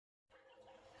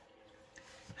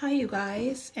Hi you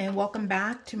guys, and welcome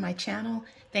back to my channel.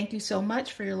 Thank you so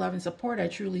much for your love and support. I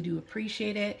truly do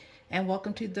appreciate it. And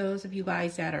welcome to those of you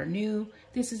guys that are new.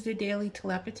 This is the daily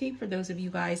telepathy for those of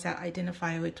you guys that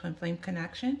identify with twin flame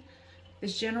connection.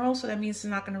 It's general, so that means it's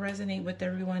not going to resonate with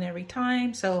everyone every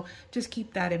time. So just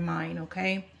keep that in mind,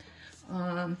 okay?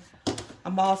 I'm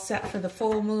all set for the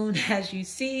full moon, as you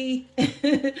see.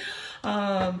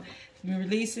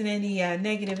 Releasing any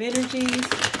negative energies.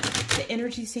 The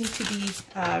energy seems to be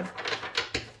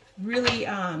really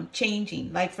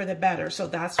changing, like for the better. So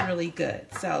that's really good.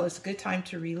 So it's a good time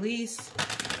to release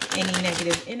any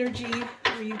negative energy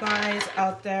for you guys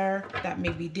out there that may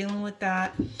be dealing with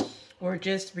that, or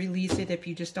just release it if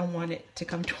you just don't want it to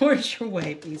come towards your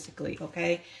way, basically.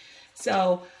 Okay.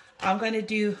 So I'm going to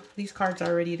do, these cards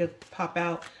are ready to pop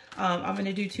out. I'm going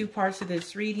to do two parts of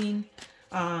this reading.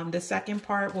 The second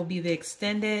part will be the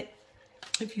extended.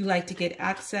 If you like to get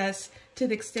access to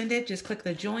the extended, just click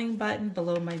the join button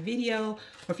below my video.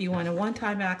 Or if you want a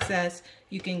one-time access,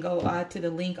 you can go to the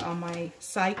link on my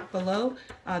site below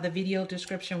the video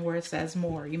description where it says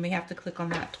more. You may have to click on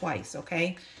that twice,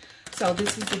 okay? So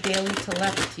this is the daily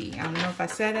telepathy. I don't know if I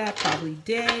said that, probably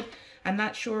did. I'm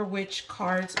not sure which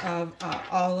cards of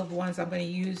all of the ones I'm going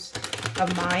to use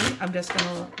of mine. I'm just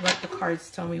going to let the cards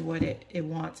tell me what it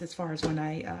wants as far as when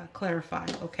I clarify,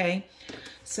 okay?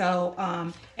 So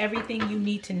everything you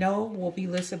need to know will be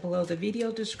listed below the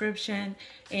video description.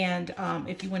 And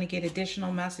if you want to get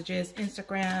additional messages,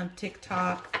 Instagram,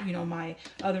 TikTok, you know, my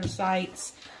other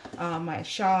sites, my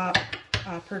shop,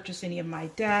 purchase any of my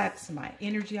decks, my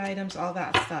energy items, all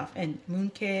that stuff, and Moon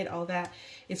Kid, all that,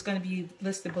 it's going to be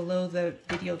listed below the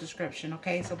video description,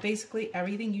 okay? So basically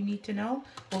everything you need to know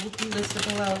will be listed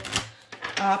below.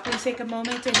 Please take a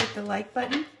moment to hit the like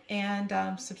button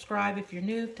and subscribe if you're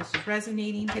new. If this is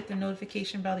resonating, hit the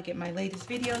notification bell to get my latest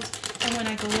videos and when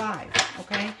I go live,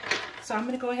 okay? So I'm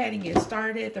going to go ahead and get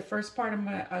started. The first part, I'm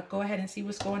going to go ahead and see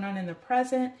what's going on in the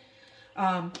present,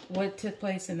 what took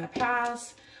place in the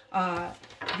past,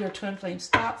 your twin flame's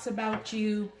thoughts about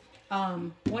you,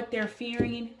 what they're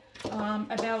fearing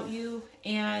about you,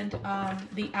 and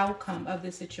the outcome of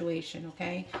the situation,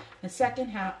 okay? The second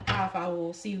half I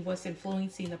will see what's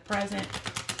influencing the present,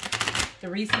 the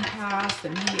recent past, the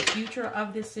immediate future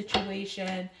of this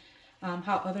situation,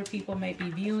 how other people might be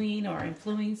viewing or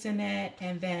influencing it,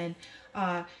 and then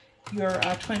your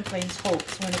twin flame's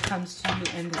hopes when it comes to you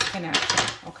and this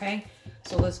connection, okay?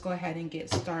 So let's go ahead and get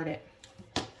started.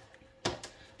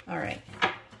 All right.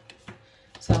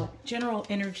 So general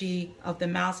energy of the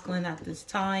masculine at this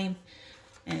time.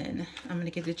 And I'm going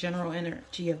to get the general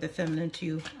energy of the feminine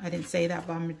too. I didn't say that,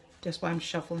 but that's why I'm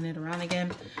shuffling it around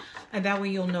again. And that way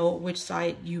you'll know which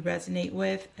side you resonate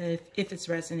with, if it's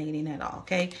resonating at all,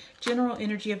 okay? General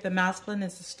energy of the masculine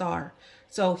is the star.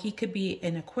 So he could be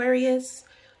an Aquarius,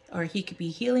 or he could be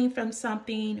healing from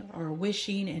something, or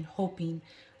wishing and hoping,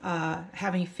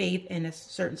 having faith in a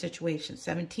certain situation.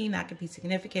 17, that could be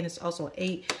significant. It's also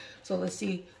 8. So let's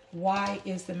see, why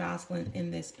is the masculine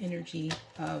in this energy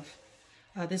of,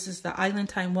 this is the Island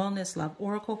Time Wellness Love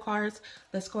Oracle cards.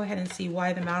 Let's go ahead and see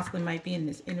why the masculine might be in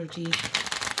this energy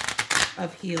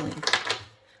of healing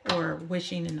or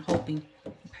wishing and hoping,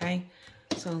 okay?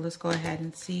 So let's go ahead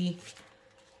and see.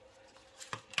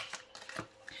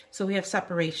 So we have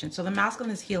separation. So the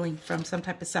masculine is healing from some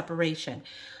type of separation.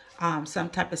 Some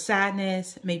type of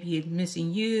sadness, maybe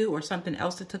missing you or something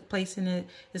else that took place in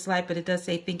his life, but it does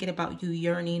say thinking about you,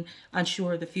 yearning,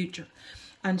 unsure of the future.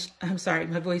 I'm sorry,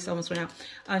 my voice almost went out.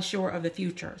 Unsure of the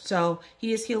future. So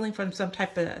he is healing from some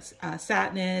type of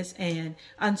sadness and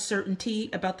uncertainty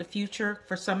about the future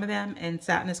for some of them, and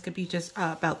sadness could be just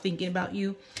about thinking about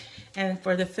you. And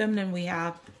for the feminine, we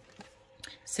have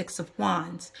Six of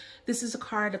Wands. This is a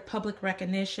card of public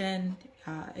recognition,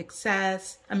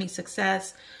 success.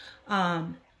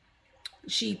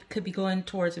 She could be going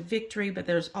towards a victory, but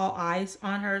there's all eyes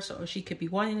on her. So she could be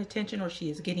wanting attention or she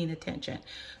is getting attention.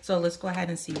 So let's go ahead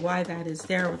and see why that is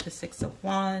there with the Six of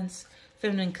Wands.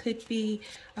 Feminine could be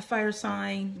a fire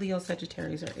sign, Leo,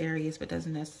 Sagittarius, or Aries, but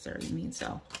doesn't necessarily mean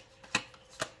so.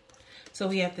 So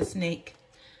we have the Snake.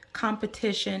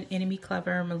 Competition, enemy,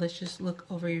 clever, malicious, look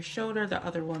over your shoulder, the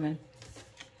other woman.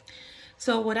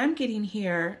 So what I'm getting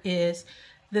here is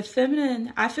the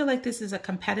feminine, I feel like this is a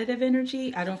competitive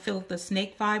energy. I don't feel the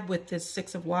snake vibe with this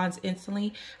Six of Wands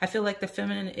instantly. I feel like the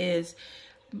feminine is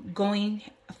going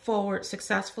forward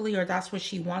successfully, or that's what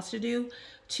she wants to do,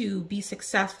 to be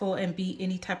successful and beat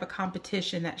any type of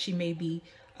competition that she may be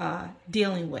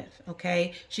dealing with,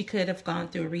 okay? She could have gone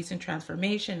through a recent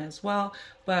transformation as well,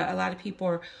 but a lot of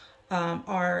people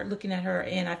are looking at her,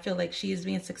 and I feel like she is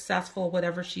being successful,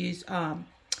 whatever she's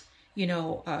you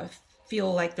know,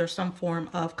 feel like there's some form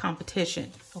of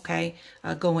competition, okay,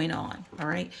 going on. All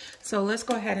right. So let's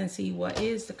go ahead and see what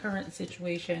is the current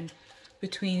situation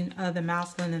between the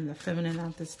masculine and the feminine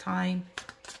at this time.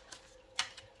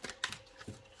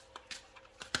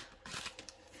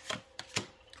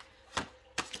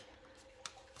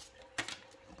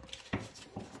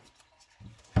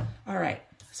 All right,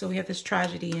 so we have this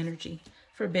tragedy energy,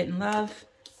 forbidden love,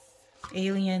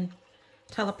 alien,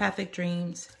 telepathic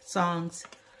dreams, songs,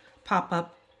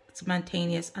 pop-up,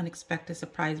 spontaneous, unexpected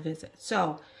surprise visit.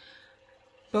 So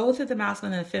both of the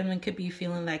masculine and the feminine could be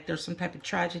feeling like there's some type of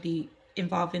tragedy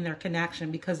involved in their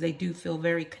connection, because they do feel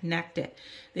very connected.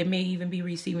 They may even be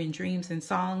receiving dreams and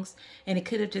songs, and it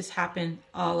could have just happened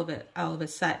all of a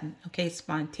sudden. Okay,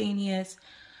 spontaneous,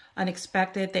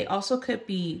 unexpected. They also could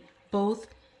be both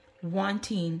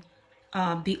wanting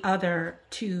the other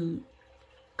to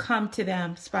come to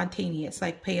them spontaneous,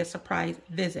 like pay a surprise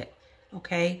visit.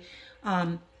 Okay,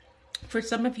 for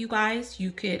some of you guys,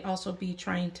 you could also be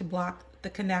trying to block the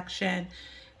connection,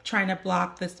 trying to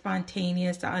block the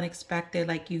spontaneous, the unexpected,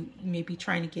 like you may be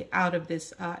trying to get out of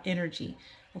this energy.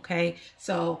 Okay,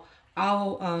 so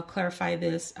I'll clarify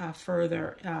this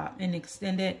further and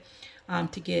extend it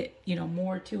to get, you know,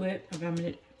 more to it. I'm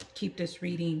going to keep this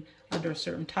reading under a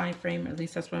certain time frame. At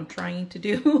least that's what I'm trying to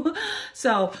do.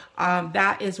 So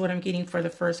that is what I'm getting for the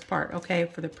first part, okay,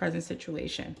 for the present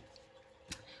situation.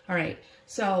 All right,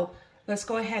 so let's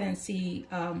go ahead and see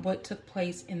what took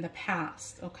place in the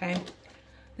past, okay?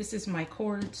 This is my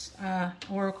Cords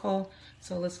Oracle,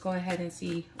 so let's go ahead and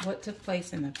see what took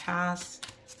place in the past.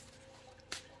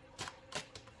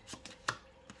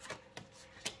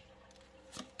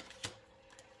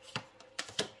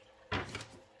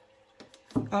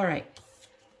 All right.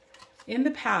 In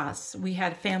the past, we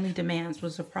had family demands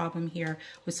was a problem here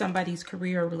with somebody's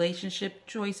career or relationship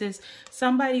choices.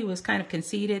 Somebody was kind of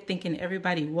conceited, thinking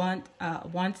everybody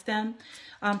wants them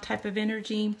type of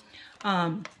energy.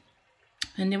 And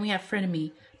then we have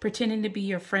frenemy, pretending to be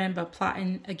your friend but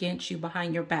plotting against you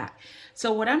behind your back.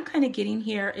 So what I'm kind of getting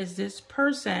here is this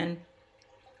person,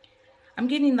 I'm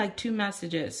getting like two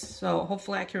messages. So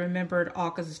hopefully I can remember it all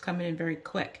because it's coming in very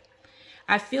quick.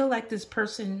 I feel like this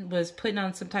person was putting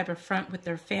on some type of front with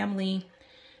their family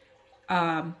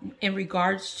in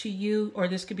regards to you, or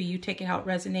this could be you taking how it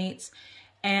resonates.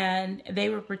 And they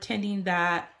were pretending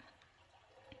that,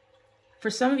 for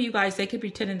some of you guys, they could be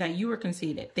pretending that you were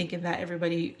conceited, thinking that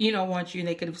everybody, you know, wants you, and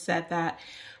they could have said that.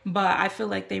 But I feel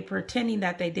like they're pretending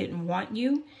that they didn't want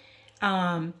you.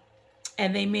 And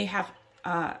they may have,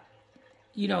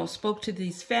 you know, spoke to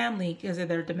these family because of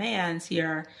their demands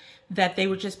here, that they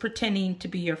were just pretending to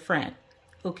be your friend,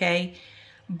 okay?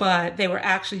 But they were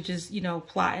actually just, you know,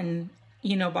 plotting,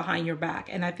 you know, behind your back.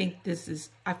 And I think this is,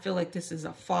 I feel like this is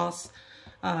a false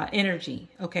energy,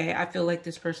 okay? I feel like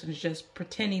this person is just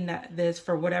pretending that this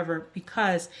for whatever,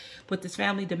 because with this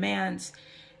family demands,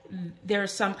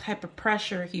 there's some type of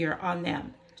pressure here on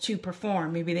them to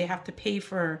perform. Maybe they have to pay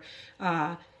for,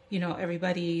 you know,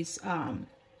 everybody's,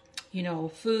 you know,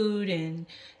 food and,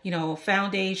 you know,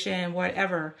 foundation,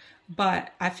 whatever.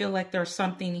 But I feel like there's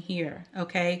something here,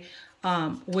 okay,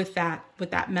 with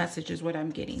that message is what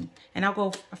I'm getting. And I'll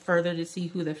go further to see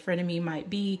who the frenemy might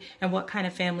be and what kind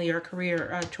of family or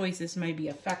career choices might be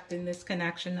affecting this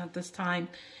connection at this time.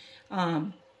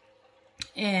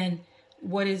 And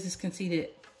what is this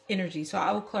conceited energy? So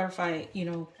I will clarify, you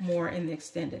know, more in the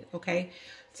extended, okay?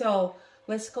 So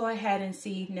let's go ahead and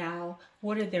see now,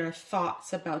 what are their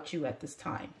thoughts about you at this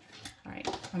time? All right,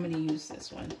 I'm going to use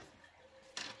this one.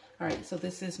 All right, so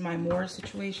this is my more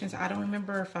situations. I don't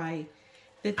remember if I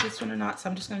did this one or not, so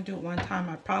I'm just going to do it one time.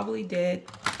 I probably did,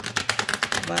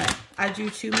 but I do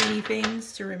too many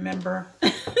things to remember.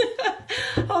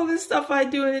 All this stuff I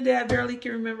do in a day, I barely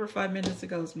can remember 5 minutes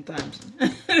ago sometimes.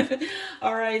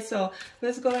 All right, so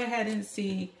let's go ahead and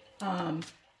see. What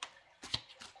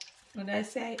did I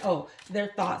say? Oh, their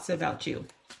thoughts about you.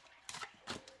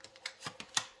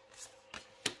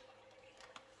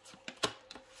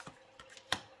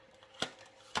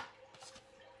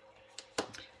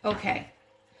 Okay,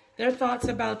 their thoughts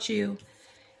about you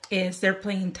is they're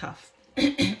playing tough,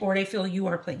 or they feel you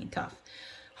are playing tough.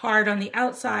 Hard on the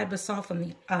outside, but soft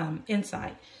on the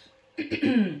inside.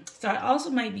 So I also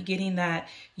might be getting that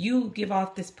you give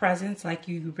off this presence, like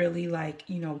you really like,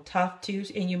 you know, tough too,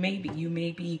 and you may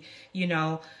be, you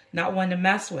know, not one to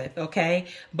mess with, okay?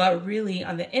 But really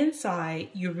on the inside,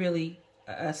 you're really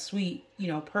a sweet, you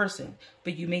know, person,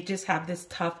 but you may just have this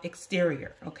tough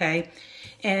exterior, okay?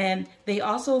 And they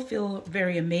also feel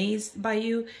very amazed by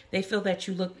you. They feel that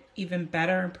you look even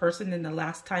better in person than the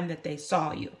last time that they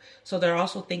saw you. So they're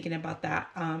also thinking about that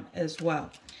as well.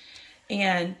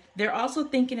 And they're also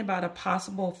thinking about a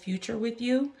possible future with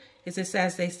you, as it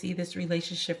says they see this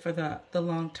relationship for the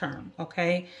long term,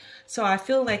 okay? So I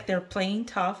feel like they're playing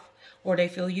tough, or they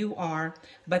feel you are,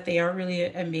 but they are really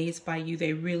amazed by you.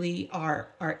 They really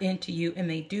are into you, and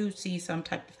they do see some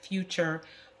type of future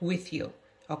with you,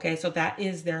 okay? So that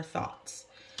is their thoughts,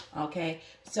 okay?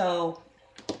 So,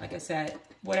 like I said,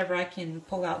 whatever I can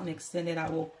pull out and extend it, I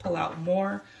will pull out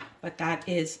more, but that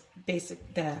is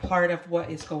the heart of what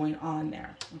is going on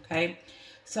there, okay?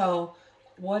 So,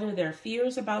 what are their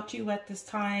fears about you at this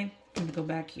time? Let me go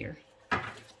back here.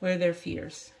 What are their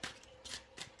fears?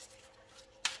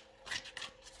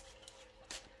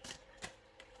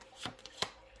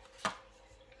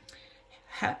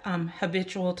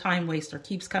 Habitual time waster,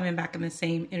 keeps coming back in the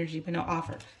same energy but no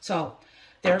offer. So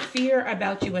their fear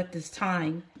about you at this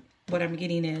time, what I'm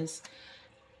getting is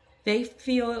they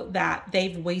feel that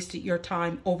they've wasted your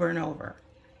time over and over,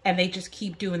 and they just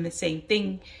keep doing the same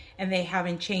thing and they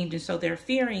haven't changed. And so they're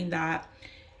fearing that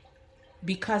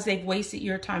because they've wasted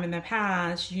your time in the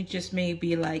past, you just may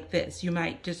be like this. You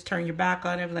might just turn your back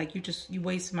on it, like you're just a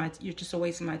waste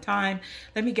of my time.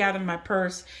 Let me gather my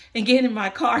purse and get in my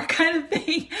car, kind of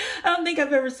thing. I don't think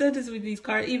I've ever said this with these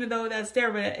cards, even though that's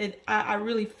there, but I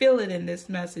really feel it in this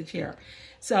message here.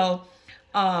 So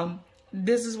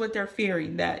this is what they're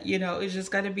fearing, that, you know, it's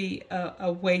just going to be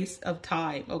a waste of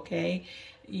time, okay?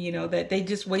 You know, that they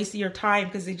just wasted your time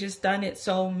because they just done it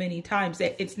so many times.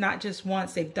 It's not just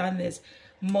once, they've done this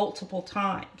multiple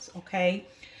times, okay?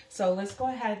 So let's go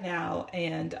ahead now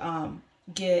and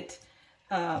get,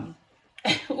 how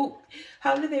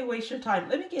do they waste your time?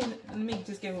 Let me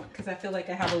just give one, because I feel like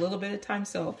I have a little bit of time.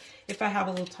 So if I have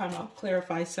a little time, I'll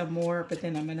clarify some more, but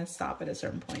then I'm going to stop at a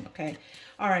certain point, okay?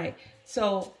 All right,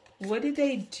 so what did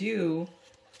they do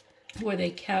where they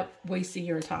kept wasting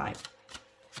your time?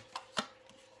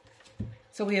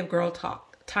 So we have girl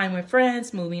talk, time with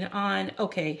friends, moving on.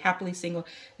 Okay, happily single.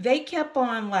 They kept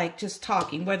on like just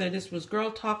talking, whether this was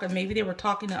girl talk or maybe they were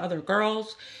talking to other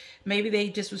girls. Maybe they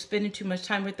just was spending too much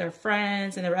time with their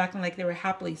friends and they were acting like they were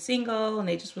happily single and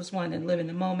they just was wanting to live in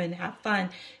the moment and have fun.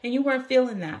 And you weren't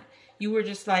feeling that. You were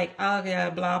just like, oh yeah,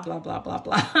 blah, blah, blah, blah,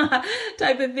 blah,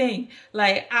 type of thing.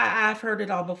 Like, I've heard it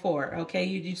all before, okay?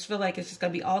 You just feel like it's just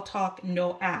going to be all talk,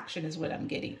 no action is what I'm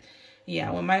getting.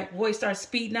 Yeah, when my voice starts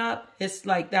speeding up, it's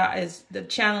like the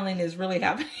channeling is really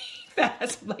happening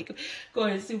fast, like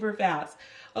going super fast.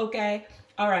 Okay,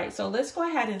 all right, so let's go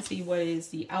ahead and see what is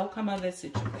the outcome of this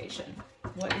situation.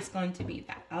 What is going to be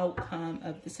the outcome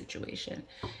of the situation?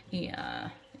 Yeah,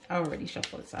 I already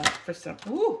shuffled this out for some.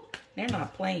 Ooh, they're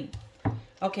not playing.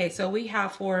 Okay, so we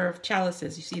have 4 of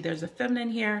chalices. You see there's a feminine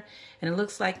here, and it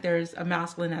looks like there's a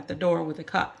masculine at the door with a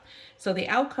cup. So the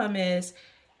outcome is,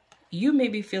 you may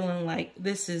be feeling like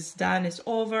this is done, it's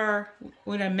over,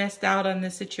 when I missed out on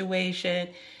this situation.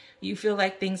 You feel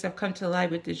like things have come to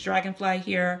light with this dragonfly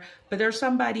here, but there's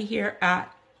somebody here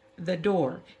at the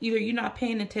door. Either you're not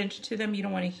paying attention to them, you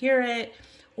don't want to hear it,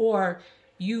 or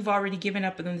you've already given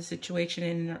up on the situation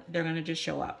and they're going to just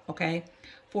show up, okay?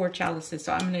 4 chalices.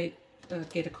 So I'm going to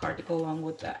get a card to go along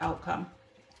with the outcome.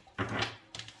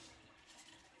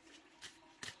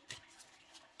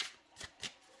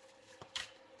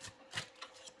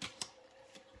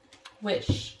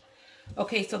 Wish.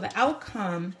 Okay, so the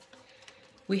outcome,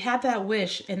 we had that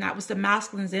wish, and that was the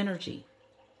masculine's energy.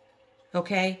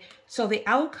 Okay, so the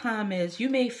outcome is you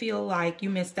may feel like you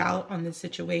missed out on the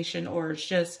situation, or it's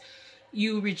just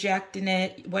you rejecting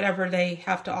it, whatever they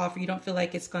have to offer. You don't feel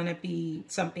like it's going to be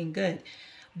something good.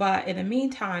 But in the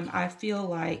meantime, I feel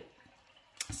like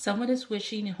someone is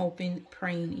wishing and hoping,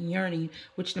 praying, and yearning,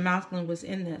 which the masculine was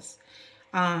in this.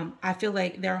 I feel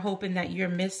like they're hoping that you're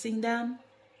missing them,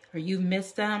 or you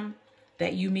miss them,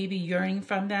 that you may be yearning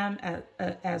from them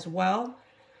as well.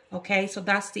 Okay, so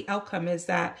that's the outcome, is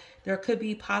that there could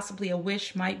be possibly a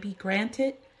wish might be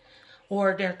granted,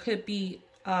 or there could be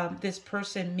this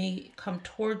person may come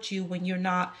towards you when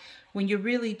you're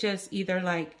really just either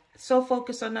like so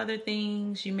focused on other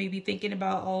things. You may be thinking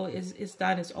about, oh, it's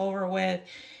done, it's over with.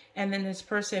 And then this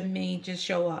person may just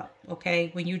show up,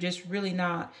 okay, when you're just really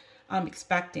not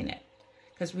expecting it.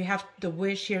 Because we have the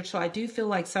wish here. So I do feel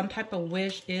like some type of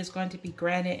wish is going to be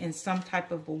granted in some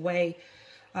type of a way,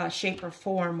 shape, or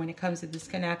form when it comes to this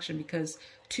connection, because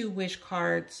 2 wish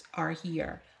cards are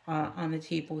here on the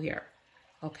table here.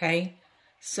 Okay,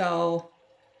 so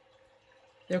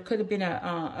there could have been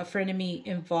a frenemy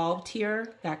involved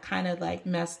here that kind of like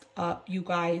messed up you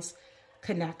guys'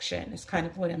 connection. It's kind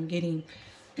of what I'm getting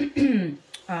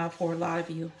for a lot of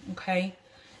you, okay?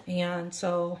 And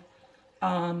so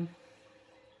I'm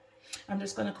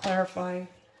just going to clarify.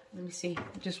 Let me see,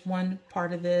 just one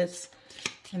part of this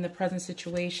in the present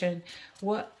situation.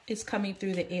 What is coming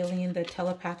through the alien, the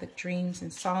telepathic dreams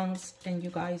and songs, and you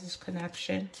guys'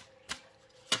 connection?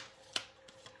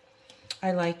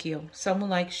 I like you.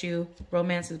 Someone likes you.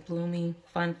 Romance is blooming,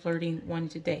 fun, flirting, wanting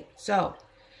to date. So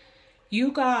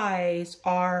you guys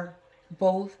are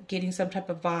both getting some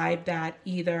type of vibe that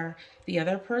either the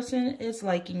other person is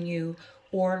liking you,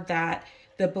 or that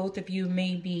the both of you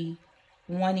may be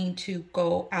wanting to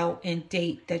go out and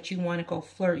date, that you want to go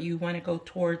flirt, you want to go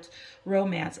towards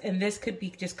romance. And this could be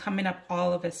just coming up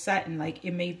all of a sudden. Like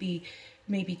it may be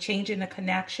changing the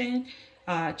connection,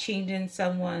 changing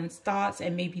someone's thoughts,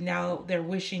 and maybe now they're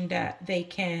wishing that they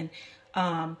can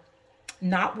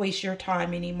not waste your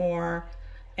time anymore.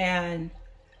 And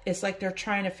it's like they're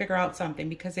trying to figure out something,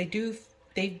 because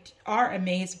they are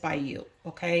amazed by you,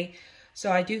 okay? So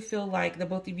I do feel like the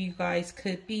both of you guys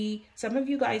could be, some of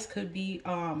you guys could be,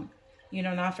 you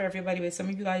know, not for everybody, but some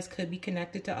of you guys could be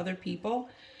connected to other people.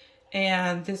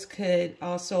 And this could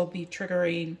also be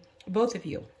triggering both of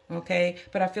you, okay?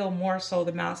 But I feel more so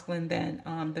the masculine than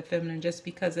the feminine, just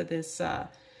because of this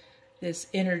this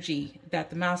energy that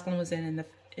the masculine was in and the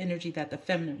energy that the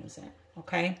feminine was in,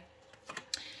 okay?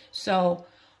 So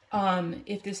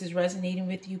if this is resonating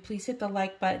with you, please hit the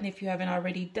like button if you haven't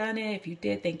already done it. If you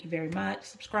did, thank you very much.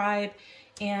 Subscribe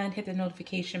and hit the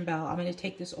notification bell. I'm going to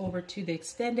take this over to the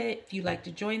extended. If you'd like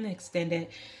to join the extended,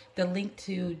 the link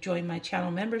to join my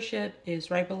channel membership is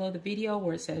right below the video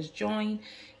where it says join.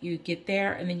 You get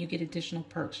there and then you get additional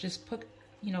perks. Just put,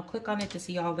 you know, click on it to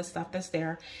see all the stuff that's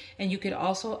there. And you could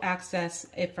also access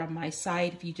it from my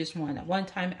site if you just want a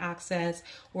one-time access,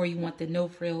 or you want the no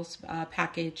frills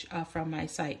package from my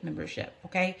site membership.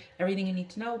 Okay, everything you need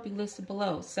to know will be listed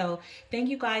below. So thank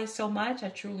you guys so much. I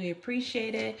truly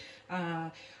appreciate it. I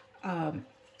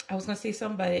was gonna say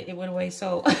something, but it went away,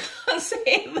 so I'll say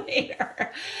it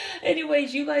later.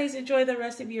 Anyways, you guys enjoy the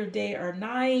rest of your day or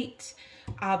night.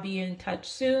 I'll be in touch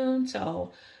soon.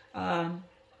 So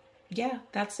yeah,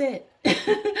 that's it.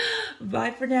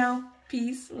 Bye for now.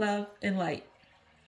 Peace, love, and light.